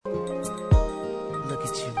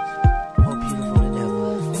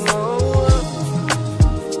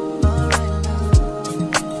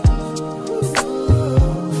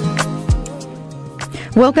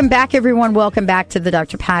Welcome back, everyone. Welcome back to the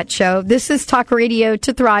Dr. Pat Show. This is Talk Radio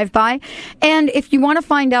to Thrive By. And if you want to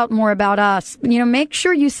find out more about us, make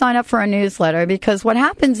sure you sign up for our newsletter, because what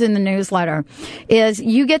happens in the newsletter is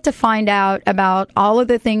you get to find out about all of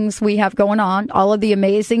the things we have going on, all of the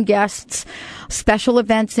amazing guests, special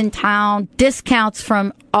events in town, discounts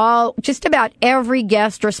from just about every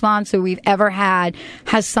guest or sponsor we've ever had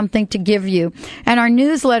has something to give you. And our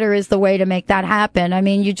newsletter is the way to make that happen. I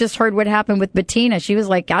mean, you just heard what happened with Bettina. She was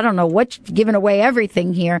like, I don't know what's giving away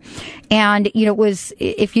everything here. And, it was,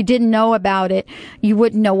 if you didn't know about it, you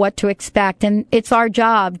wouldn't know what to expect. And it's our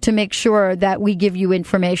job to make sure that we give you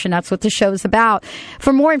information. That's what the show's about.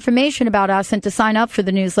 For more information about us and to sign up for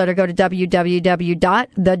the newsletter, go to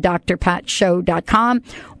www.thedrpatshow.com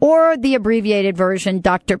or the abbreviated version,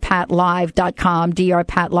 drpatlive.com,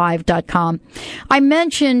 drpatlive.com. I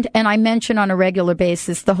mention on a regular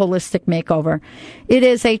basis the Holistic Makeover. It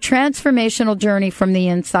is a transformational journey from the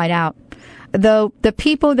inside out. Though the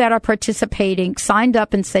people that are participating signed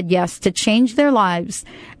up and said yes to change their lives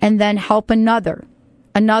and then help another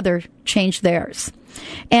change theirs.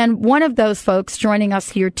 And one of those folks joining us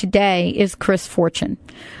here today is Chris Fortune.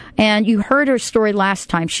 And you heard her story last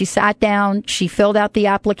time. She sat down, she filled out the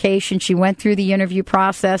application, she went through the interview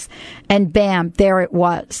process, and bam, there it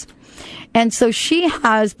was. And so she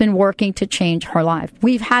has been working to change her life.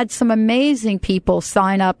 We've had some amazing people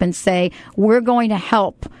sign up and say, we're going to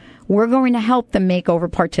help. We're going to help the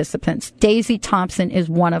makeover participants. Daisy Thompson is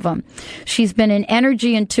one of them. She's been an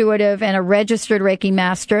energy intuitive and a registered Reiki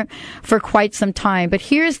master for quite some time. But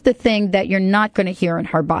here's the thing that you're not going to hear in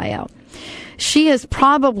her bio. She has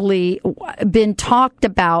probably been talked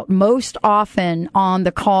about most often on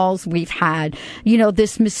the calls we've had.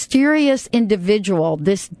 This mysterious individual,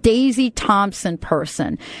 this Daisy Thompson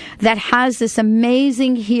person that has this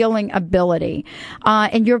amazing healing ability.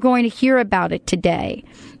 And you're going to hear about it today.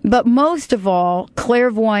 But most of all,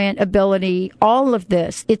 clairvoyant ability, all of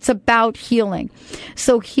this, it's about healing.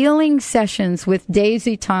 So healing sessions with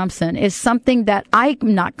Daisy Thompson is something that I'm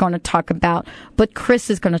not going to talk about, but Chris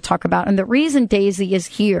is going to talk about. And the reason Daisy is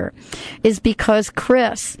here is because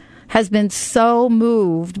Chris has been so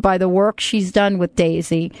moved by the work she's done with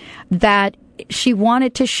Daisy that she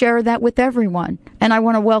wanted to share that with everyone. And I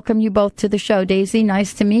want to welcome you both to the show. Daisy,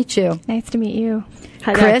 nice to meet you. Nice to meet you.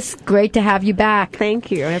 Hi, Chris, great to have you back. Thank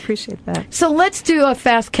you. I appreciate that. So let's do a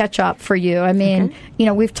fast catch-up for you. I mean,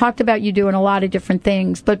 we've talked about you doing a lot of different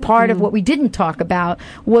things, but part of what we didn't talk about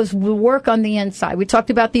was the work on the inside. We talked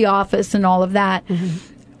about the office and all of that.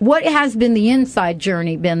 What has been the inside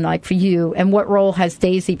journey been like for you, and what role has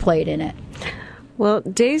Daisy played in it? Well,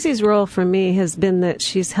 Daisy's role for me has been that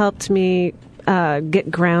she's helped me get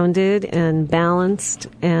grounded and balanced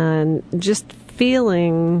and just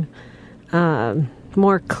feeling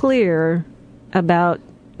more clear about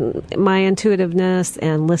my intuitiveness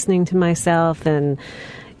and listening to myself and,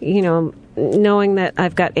 knowing that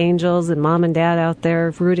I've got angels and mom and dad out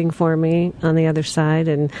there rooting for me on the other side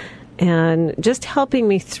and just helping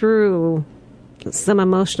me through some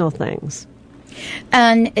emotional things.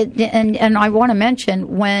 And I want to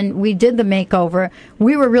mention, when we did the makeover,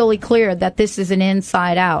 we were really clear that this is an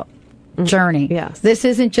inside-out journey. Yes. This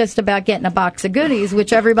isn't just about getting a box of goodies,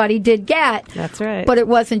 which everybody did get. That's right. But it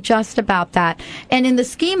wasn't just about that. And in the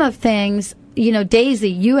scheme of things, Daisy,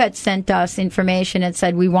 you had sent us information and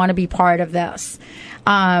said, we want to be part of this.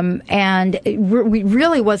 And we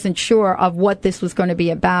really wasn't sure of what this was going to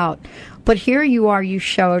be about. But here you are, you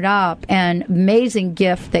showed up, and amazing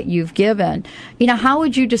gift that you've given. How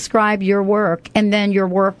would you describe your work and then your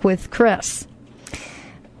work with Chris?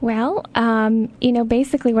 Well,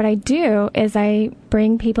 basically what I do is I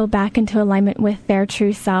bring people back into alignment with their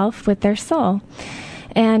true self, with their soul.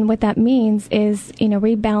 And what that means is,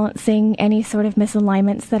 rebalancing any sort of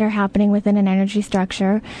misalignments that are happening within an energy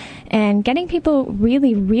structure and getting people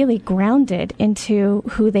really, really grounded into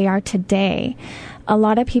who they are today. A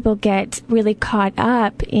lot of people get really caught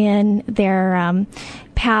up in their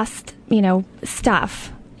past,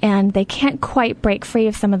 stuff, and they can't quite break free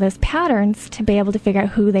of some of those patterns to be able to figure out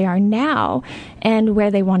who they are now and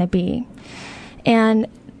where they want to be. And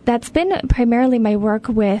that's been primarily my work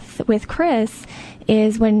with Chris.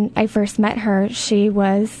 Is when I first met her, she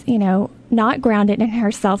was, not grounded in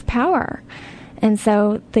her self-power. And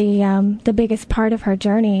so the biggest part of her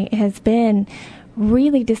journey has been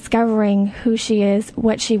really discovering who she is,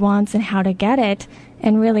 what she wants, and how to get it,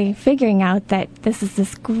 and really figuring out that this is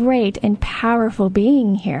this great and powerful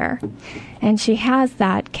being here. And she has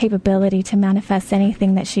that capability to manifest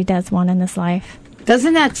anything that she does want in this life.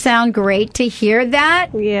 Doesn't that sound great to hear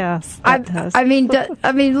that? Yes, that does. I mean,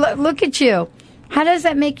 look at you. How does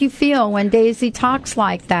that make you feel when Daisy talks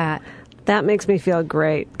like that? That makes me feel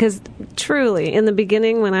great, because truly, in the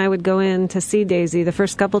beginning, when I would go in to see Daisy the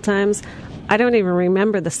first couple times, I don't even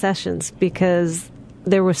remember the sessions because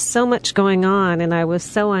there was so much going on and I was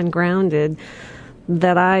so ungrounded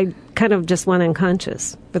that I kind of just went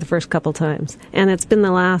unconscious for the first couple times. And it's been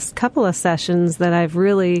the last couple of sessions that I've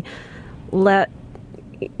really let,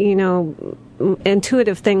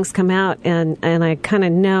 intuitive things come out, and I kind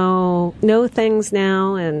of know things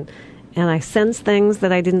now, and I sense things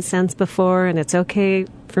that I didn't sense before, and it's okay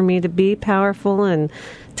for me to be powerful and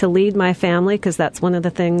to lead my family, because that's one of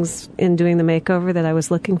the things in doing the makeover that I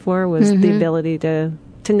was looking for, was the ability to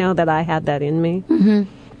know that I had that in me. Mm-hmm.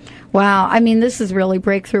 Wow. I mean, this is really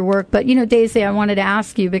breakthrough work. But, Daisy, I wanted to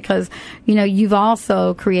ask you because, you've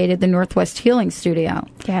also created the Northwest Healing Studio.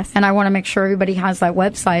 Yes. And I want to make sure everybody has that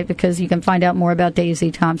website, because you can find out more about Daisy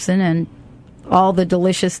Thompson and all the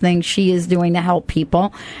delicious things she is doing to help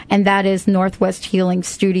people. And that is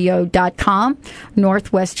northwesthealingstudio.com,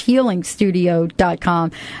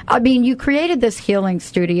 northwesthealingstudio.com. I mean, you created this healing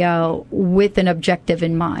studio with an objective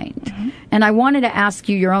in mind. Mm-hmm. And I wanted to ask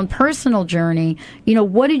you your own personal journey.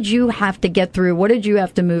 What did you have to get through? What did you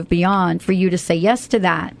have to move beyond for you to say yes to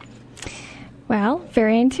that? Well,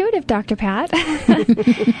 very intuitive, Dr. Pat.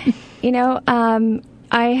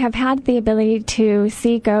 I have had the ability to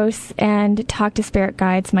see ghosts and talk to spirit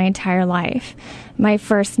guides my entire life. My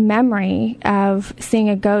first memory of seeing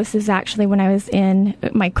a ghost is actually when I was in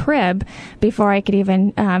my crib before I could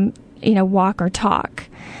even, walk or talk.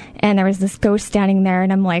 And there was this ghost standing there,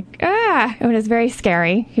 and I'm like, ah! It was very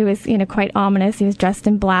scary. He was, quite ominous. He was dressed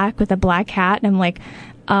in black with a black hat, and I'm like,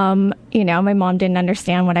 my mom didn't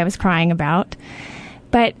understand what I was crying about.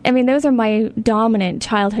 But, those are my dominant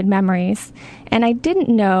childhood memories. And I didn't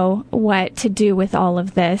know what to do with all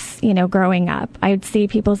of this, growing up. I would see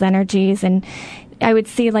people's energies, and I would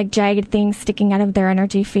see like jagged things sticking out of their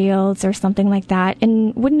energy fields or something like that,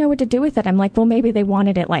 and wouldn't know what to do with it. I'm like, well, maybe they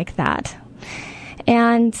wanted it like that.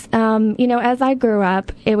 And, as I grew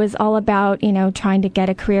up, it was all about, trying to get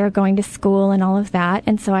a career, going to school and all of that.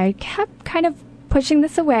 And so I kept kind of pushing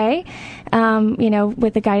this away,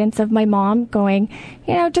 with the guidance of my mom going,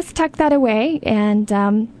 just tuck that away. And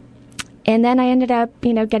then I ended up,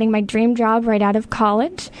 getting my dream job right out of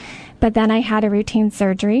college. But then I had a routine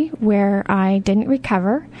surgery where I didn't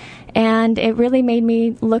recover. And it really made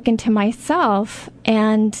me look into myself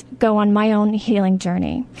and go on my own healing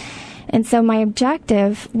journey. And so my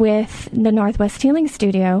objective with the Northwest Healing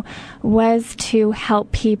Studio was to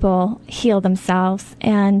help people heal themselves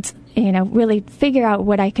and, really figure out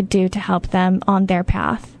what I could do to help them on their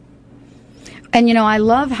path. And, I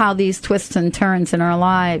love how these twists and turns in our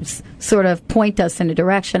lives sort of point us in a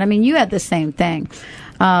direction. I mean, you had the same thing.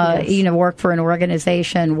 Yes. Work for an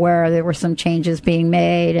organization where there were some changes being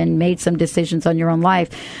made and made some decisions on your own life.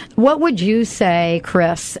 What would you say,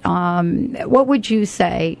 Chris? What would you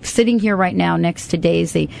say, sitting here right now next to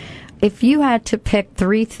Daisy, if you had to pick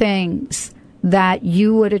 3 things that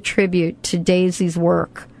you would attribute to Daisy's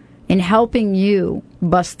work in helping you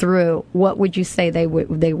bust through, what would you say they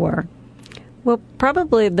were? Well,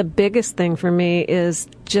 probably the biggest thing for me is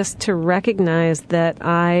just to recognize that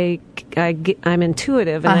I'm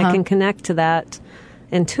intuitive, and I can connect to that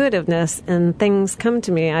intuitiveness, and things come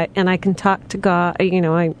to me. And I can talk to God.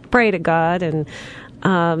 I pray to God, and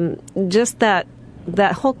just that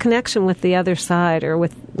whole connection with the other side, or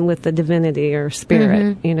with the divinity or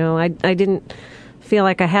spirit. Mm-hmm. I didn't feel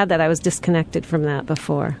like I had that. I was disconnected from that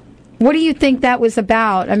before. What do you think that was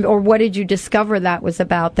about? Or what did you discover that was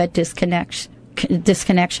about, that disconnection?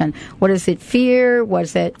 What is it, fear?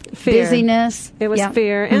 Was it fear. Busyness? It was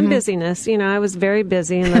fear and busyness. I was very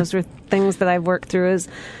busy, and those were things that I've worked through, is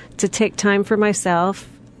to take time for myself,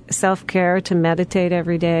 self-care, to meditate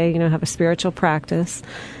every day, have a spiritual practice.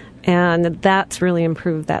 And that's really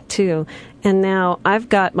improved that too. And now I've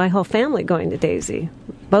got my whole family going to Daisy.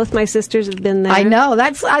 Both my sisters have been there. I know.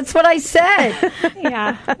 That's what I said.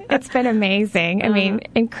 Yeah, it's been amazing. I mean,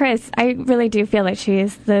 and Chris, I really do feel that she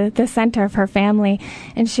is the center of her family,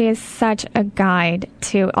 and she is such a guide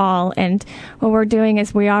to all. And what we're doing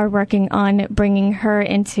is we are working on bringing her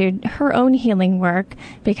into her own healing work,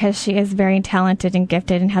 because she is very talented and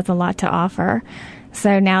gifted and has a lot to offer.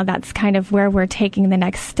 So now that's kind of where we're taking the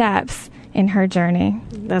next steps in her journey.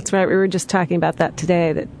 That's right. We were just talking about that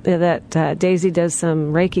today, that Daisy does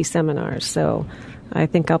some Reiki seminars. So I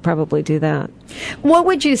think I'll probably do that. What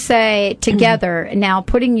would you say together, now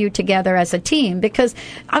putting you together as a team? Because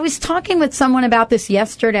I was talking with someone about this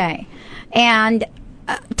yesterday, and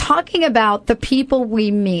talking about the people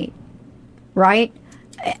we meet, right?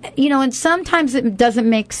 And sometimes it doesn't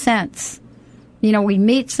make sense. we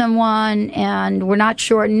meet someone and we're not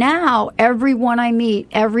sure. Now, everyone I meet,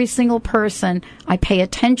 every single person I pay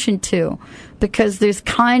attention to, because there's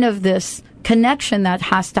kind of this connection that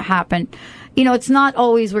has to happen. It's not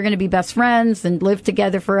always we're going to be best friends and live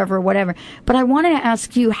together forever or whatever. But I wanted to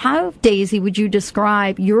ask you, how, Daisy, would you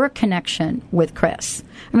describe your connection with Chris?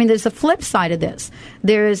 I mean, there's a flip side of this.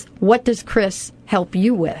 There's, what does Chris help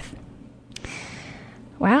you with?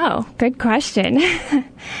 Wow, good question.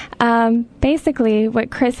 Basically,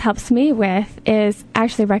 what Chris helps me with is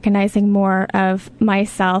actually recognizing more of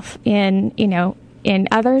myself in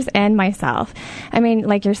others and myself. I mean,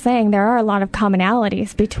 like you're saying, there are a lot of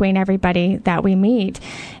commonalities between everybody that we meet.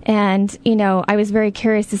 And, I was very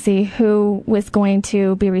curious to see who was going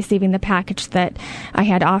to be receiving the package that I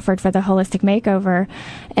had offered for the Holistic Makeover.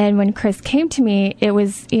 And when Chris came to me, it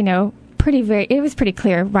was, it was pretty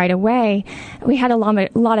clear right away. We had a lot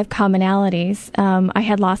of commonalities. I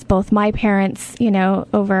had lost both my parents,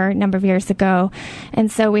 over a number of years ago.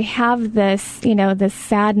 And so we have this, this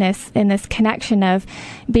sadness and this connection of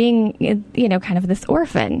being, kind of this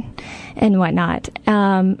orphan and whatnot.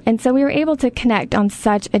 And so we were able to connect on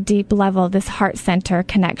such a deep level, this heart center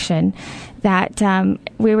connection, that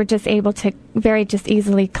we were just able to just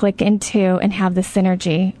easily click into and have the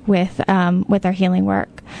synergy with our healing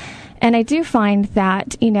work. And I do find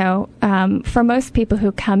that, for most people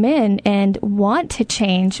who come in and want to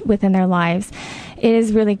change within their lives, it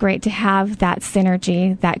is really great to have that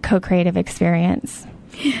synergy, that co-creative experience.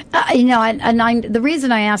 The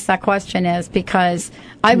reason I asked that question is because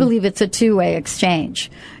I believe it's a two-way exchange.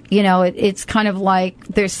 It's kind of like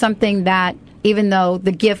there's something that, even though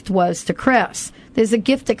the gift was to Chris, there's a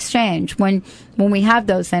gift exchange. When we have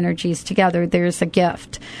those energies together, there's a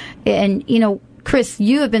gift. And, Chris,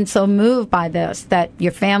 you have been so moved by this that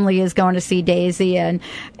your family is going to see Daisy, and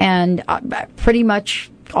pretty much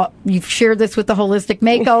you've shared this with the Holistic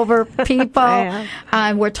Makeover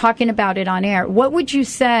people. We're talking about it on air. What would you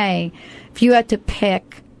say if you had to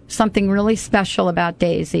pick something really special about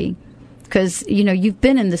Daisy? Because, you've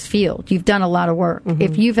been in this field. You've done a lot of work. Mm-hmm.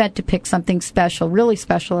 If you've had to pick something special, really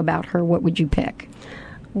special about her, what would you pick?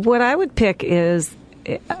 What I would pick is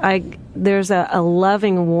there's a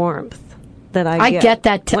loving warmth that I get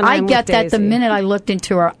that. I get that the minute I looked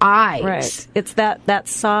into her eyes. Right. It's that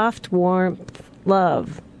soft warmth,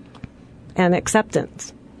 love, and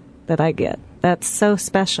acceptance that I get. That's so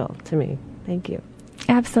special to me. Thank you.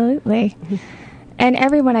 Absolutely. And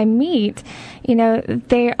everyone I meet,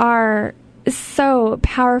 they are so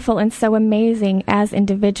powerful and so amazing as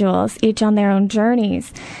individuals, each on their own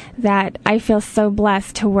journeys, that I feel so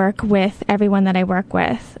blessed to work with everyone that I work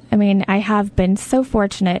with. I mean, I have been so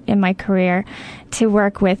fortunate in my career to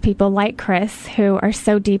work with people like Chris, who are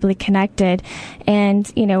so deeply connected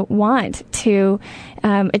and, want to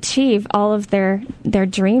achieve all of their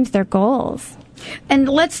dreams, their goals. And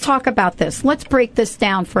let's talk about this. Let's break this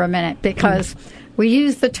down for a minute, because we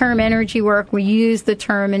use the term energy work, we use the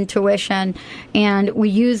term intuition, and we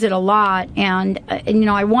use it a lot. And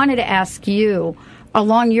I wanted to ask you,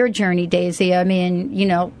 along your journey, Daisy, I mean,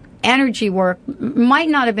 energy work might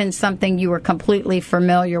not have been something you were completely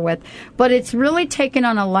familiar with, but it's really taken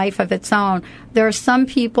on a life of its own. There are some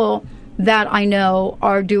people that I know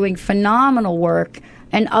are doing phenomenal work,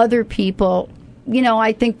 and other people,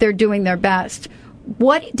 I think they're doing their best.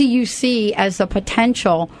 What do you see as a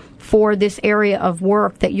potential for this area of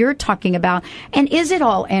work that you're talking about? And is it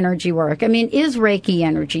all energy work? I mean, is Reiki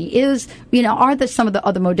energy? Are some of the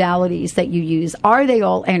other modalities that you use, are they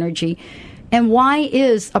all energy? And why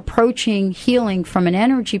is approaching healing from an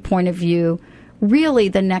energy point of view really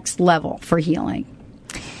the next level for healing?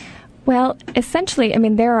 Well, essentially,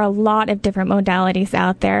 there are a lot of different modalities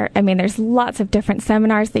out there. There's lots of different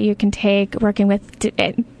seminars that you can take working with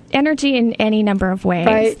energy in any number of ways.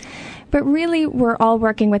 Right. But really, we're all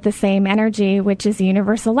working with the same energy, which is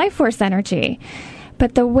universal life force energy.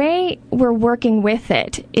 But the way we're working with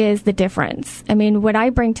it is the difference. What I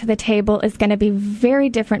bring to the table is going to be very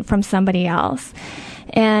different from somebody else.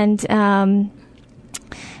 And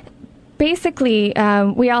basically,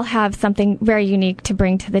 we all have something very unique to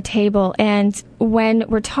bring to the table. And when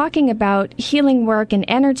we're talking about healing work and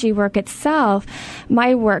energy work itself,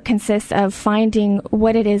 my work consists of finding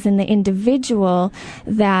what it is in the individual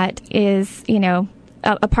that is,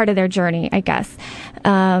 a part of their journey, I guess.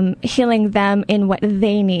 Healing them in what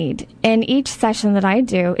they need. And each session that I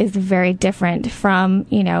do is very different from,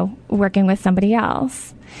 working with somebody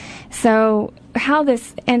else. So how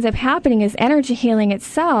this ends up happening is energy healing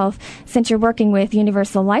itself, since you're working with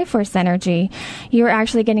universal life force energy, you're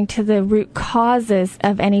actually getting to the root causes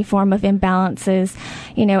of any form of imbalances,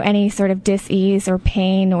 any sort of dis-ease or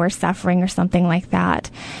pain or suffering or something like that.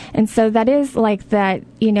 And so that is like that,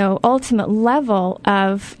 ultimate level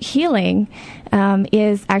of healing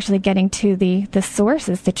is actually getting to the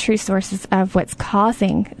sources, the true sources of what's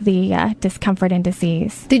causing the discomfort and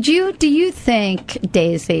disease. Do you think,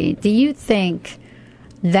 Daisy,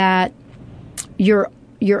 that your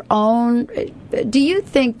own, do you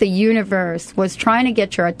think the universe was trying to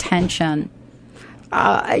get your attention?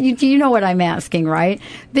 You know what I'm asking, right?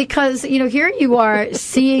 Because, here you are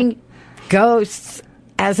seeing ghosts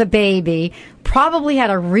as a baby, probably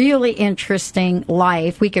had a really interesting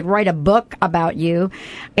life. We could write a book about you.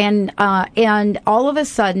 And all of a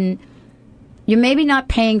sudden, you're maybe not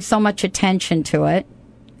paying so much attention to it,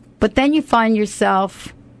 but then you find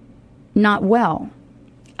yourself not well.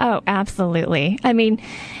 Oh, absolutely. I mean,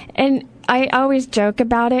 and I always joke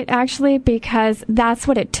about it, actually, because that's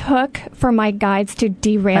what it took for my guides to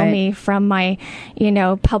derail me from my,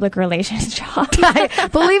 public relations job.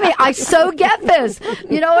 Believe me, I so get this.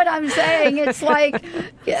 You know what I'm saying? It's like,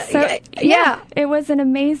 it was an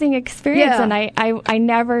amazing experience. Yeah. And I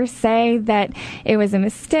never say that it was a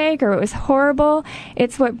mistake or it was horrible.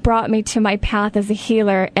 It's what brought me to my path as a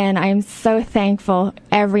healer, and I'm so thankful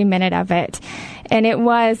every minute of it. And it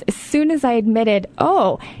was, as soon as I admitted,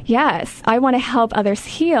 oh, yes, I want to help others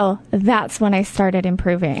heal, that's when I started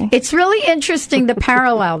improving. It's really interesting, the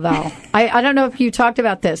parallel, though. I don't know if you talked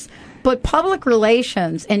about this, but public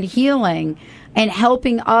relations and healing and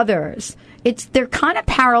helping others, they're kind of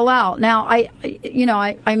parallel. Now, I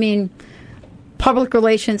mean, public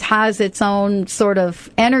relations has its own sort of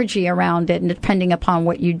energy around it, and depending upon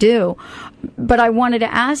what you do. But I wanted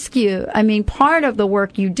to ask you, I mean, part of the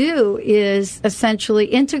work you do is essentially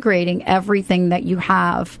integrating everything that you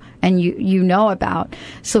have and you know about.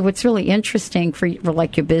 So what's really interesting for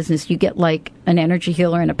like your business, you get like an energy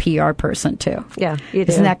healer and a PR person too. Yeah, you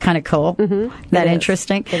do. Isn't that kind of cool? Mm-hmm. That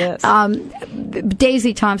interesting? It is.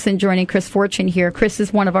 Daisy Thompson joining Chris Fortune here. Chris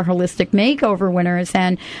is one of our Holistic Makeover winners,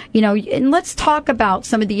 and and let's talk about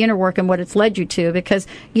some of the inner work and what it's led you to, because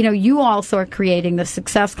you also are creating the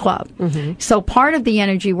Success Club. Mm-hmm. So part of the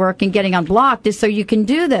energy work and getting unblocked is so you can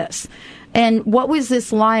do this. And what was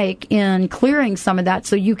this like in clearing some of that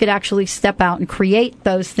so you could actually step out and create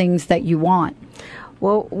those things that you want?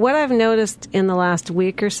 Well, what I've noticed in the last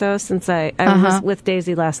week or so since I was with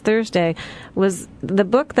Daisy last Thursday was the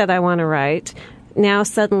book that I want to write now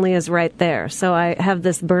suddenly is right there. So I have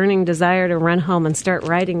this burning desire to run home and start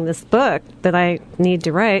writing this book that I need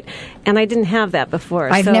to write, and I didn't have that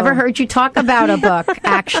before. I've never heard you talk about a book,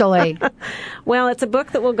 actually. Well, it's a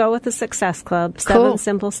book that will go with the Success Club, 7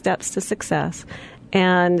 Simple Steps to Success.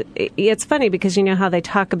 And it's funny because you know how they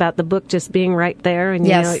talk about the book just being right there, and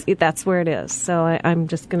that's where it is. So I'm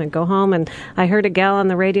just going to go home, and I heard a gal on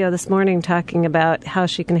the radio this morning talking about how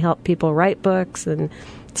she can help people write books, and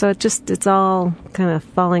so it's all kind of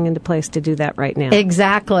falling into place to do that right now.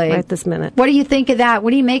 Exactly. Right this minute. What do you think of that?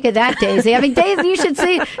 What do you make of that, Daisy? I mean, Daisy, you should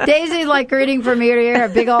see Daisy like grinning from ear to ear, a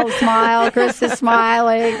big old smile. Chris is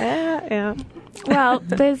smiling. Yeah. Well,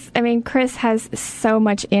 Chris has so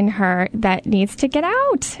much in her that needs to get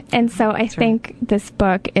out. And so I think this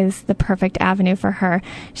book is the perfect avenue for her.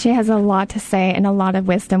 She has a lot to say and a lot of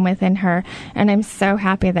wisdom within her. And I'm so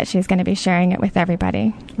happy that she's going to be sharing it with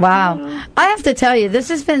everybody. Wow. I have to tell you, this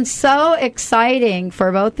has been so exciting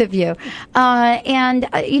for both of you. What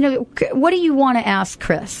do you want to ask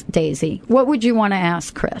Chris, Daisy? What would you want to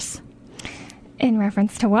ask Chris? In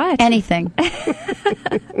reference to what? Anything.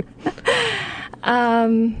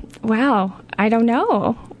 Wow. I don't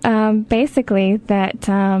know. Basically that,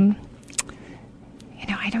 I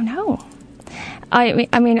don't know.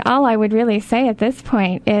 I mean, all I would really say at this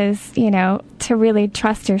point is, to really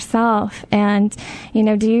trust yourself. And,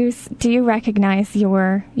 do you recognize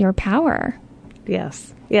your power?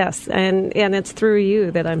 Yes. And it's through you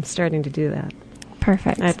that I'm starting to do that.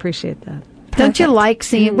 Perfect. I appreciate that. Don't you like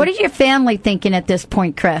seeing? What is your family thinking at this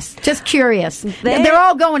point, Chris? Just curious. They're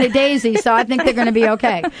all going to Daisy, so I think they're going to be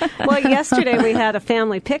okay. Well, yesterday we had a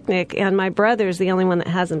family picnic, and my brother's the only one that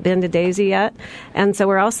hasn't been to Daisy yet. And so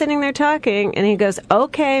we're all sitting there talking, and he goes,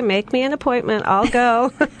 "Okay, make me an appointment. I'll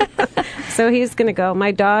go." So he's going to go.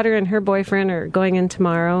 My daughter and her boyfriend are going in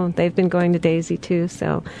tomorrow. They've been going to Daisy, too,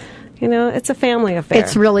 so... it's a family affair.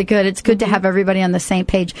 It's really good. It's good to have everybody on the same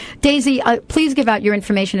page. Daisy, please give out your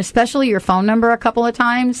information, especially your phone number a couple of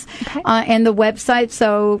times, and the website,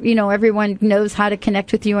 so everyone knows how to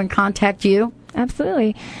connect with you and contact you.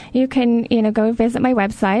 Absolutely. You can, go visit my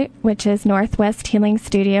website, which is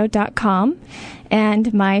northwesthealingstudio.com,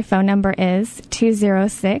 and my phone number is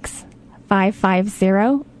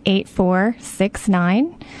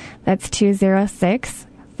 206-550-8469. That's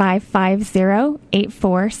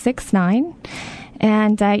 206-550-8469.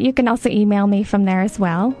 And you can also email me from there as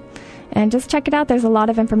well. And just check it out. There's a lot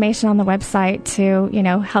of information on the website to,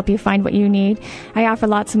 help you find what you need. I offer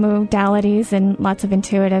lots of modalities and lots of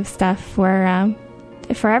intuitive stuff for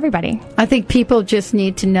everybody. I think people just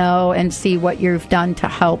need to know and see what you've done to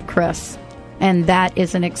help Chris. And that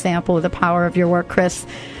is an example of the power of your work, Chris.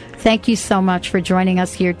 Thank you so much for joining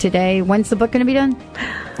us here today. When's the book going to be done?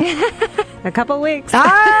 A couple weeks. All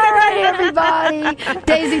right, everybody.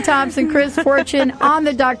 Daisy Thompson, Chris Fortune on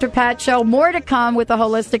the Dr. Pat Show. More to come with the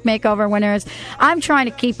Holistic Makeover winners. I'm trying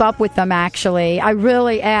to keep up with them, actually. I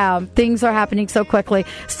really am. Things are happening so quickly.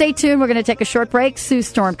 Stay tuned. We're going to take a short break. Sue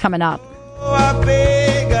Storm coming up. Oh, I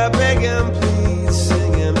beg him, please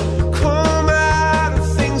sing him. Come out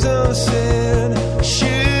of things unsaid.